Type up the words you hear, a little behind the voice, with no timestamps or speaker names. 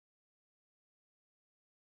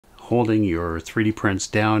holding your 3D prints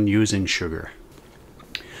down using sugar.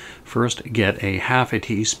 First, get a half a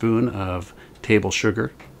teaspoon of table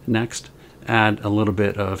sugar. Next, add a little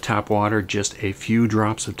bit of tap water, just a few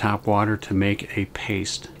drops of tap water to make a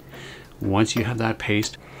paste. Once you have that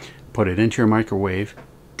paste, put it into your microwave,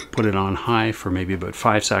 put it on high for maybe about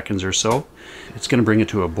 5 seconds or so. It's going to bring it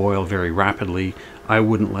to a boil very rapidly. I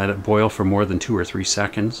wouldn't let it boil for more than 2 or 3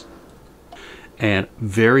 seconds. And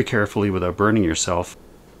very carefully, without burning yourself,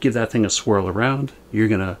 give that thing a swirl around. You're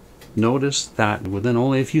going to notice that within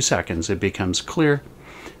only a few seconds it becomes clear.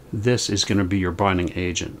 This is going to be your bonding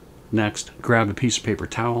agent. Next, grab a piece of paper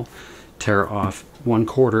towel, tear off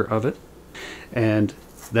 1/4 of it, and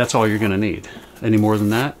that's all you're going to need. Any more than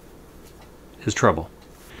that is trouble.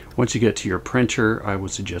 Once you get to your printer, I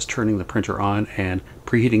would suggest turning the printer on and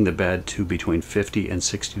preheating the bed to between 50 and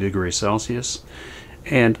 60 degrees Celsius,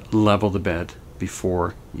 and level the bed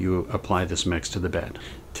before you apply this mix to the bed.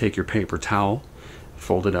 Take your paper towel,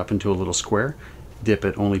 fold it up into a little square, dip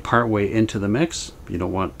it only part way into the mix. You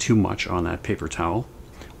don't want too much on that paper towel.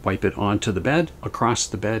 Wipe it onto the bed, across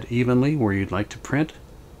the bed evenly where you'd like to print,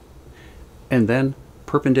 and then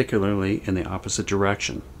perpendicularly in the opposite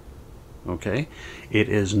direction. Okay? It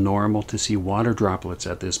is normal to see water droplets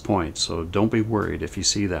at this point, so don't be worried if you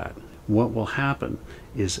see that. What will happen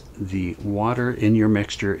is the water in your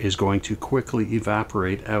mixture is going to quickly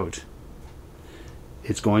evaporate out.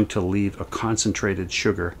 It's going to leave a concentrated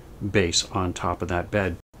sugar base on top of that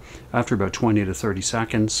bed. After about 20 to 30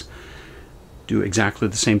 seconds, do exactly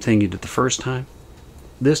the same thing you did the first time.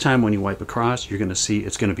 This time when you wipe across, you're going to see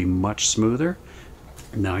it's going to be much smoother.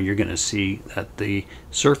 Now you're going to see that the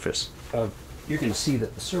surface of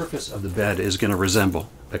the bed is going to resemble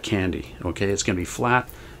a candy. Okay, it's going to be flat,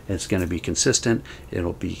 it's going to be consistent,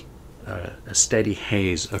 it'll be a steady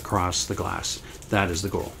haze across the glass. That is the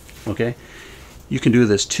goal. Okay, you can do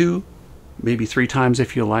this 2, maybe 3 times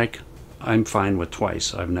if you like. I'm fine with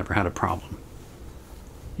twice. I've never had a problem.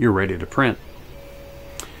 You're ready to print.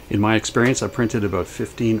 In my experience, I've printed about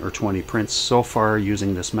 15 or 20 prints so far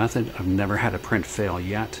using this method. I've never had a print fail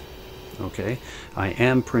yet. Okay, I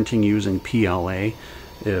am printing using PLA.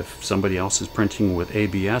 If somebody else is printing with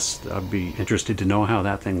ABS, I'd be interested to know how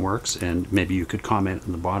that thing works, and maybe you could comment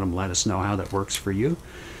in the bottom, let us know how that works for you.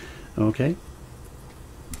 Okay,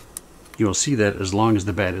 you'll see that as long as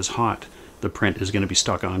the bed is hot, the print is going to be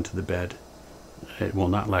stuck onto the bed. It will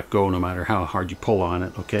not let go no matter how hard you pull on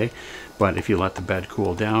it. Okay, but if you let the bed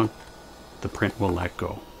cool down, the print will let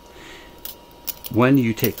go. When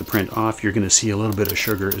you take the print off, you're going to see a little bit of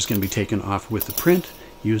sugar is going to be taken off with the print.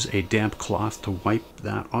 Use a damp cloth to wipe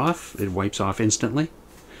that off. It wipes off instantly.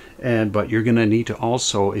 But you're going to need to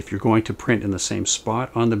also, if you're going to print in the same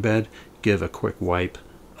spot on the bed, give a quick wipe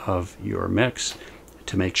of your mix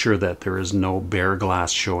to make sure that there is no bare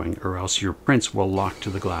glass showing, or else your prints will lock to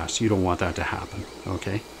the glass. You don't want that to happen.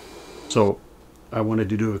 Okay, so I wanted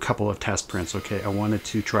to do a couple of test prints. Okay, I wanted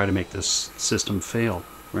to try to make this system fail.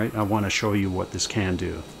 Right, I want to show you what this can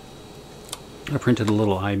do. I printed a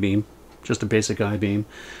little I-beam, just a basic I-beam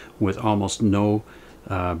with almost no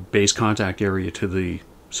base contact area to the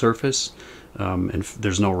surface, and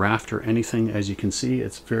there's no raft or anything. As you can see,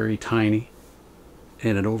 it's very tiny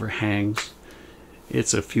and it overhangs.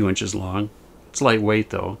 It's a few inches long. It's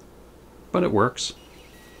lightweight though, but it works.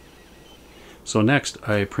 So next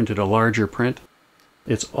I printed a larger print.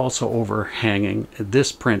 It's also overhanging.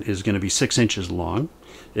 This print is going to be 6 inches long.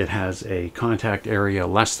 It has a contact area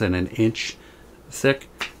less than 1 inch thick,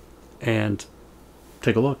 and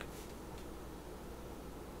take a look.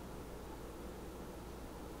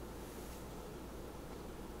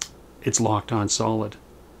 It's locked on solid.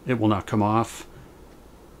 It will not come off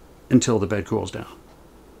until the bed cools down.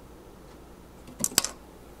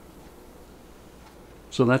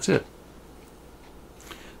 So that's it.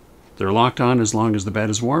 They're locked on as long as the bed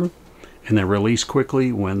is warm, and they release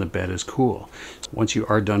quickly when the bed is cool. Once you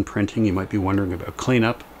are done printing, you might be wondering about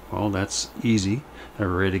cleanup. Well, that's easy. I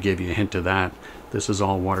already gave you a hint of that. This is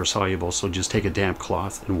all water soluble, so just take a damp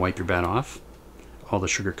cloth and wipe your bed off. All the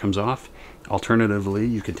sugar comes off. Alternatively,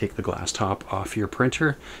 you can take the glass top off your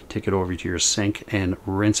printer, take it over to your sink, and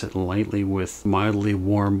rinse it lightly with mildly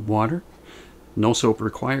warm water. No soap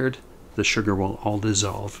required. The sugar will all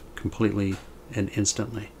dissolve completely and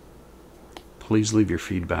instantly. Please leave your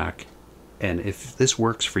feedback, and if this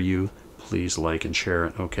works for you, please like and share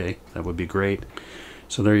it. Okay, that would be great.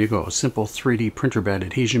 So there you go, a simple 3D printer bed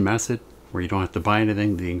adhesion method where you don't have to buy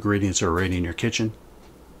anything. The ingredients are right in your kitchen.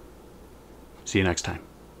 See you next time.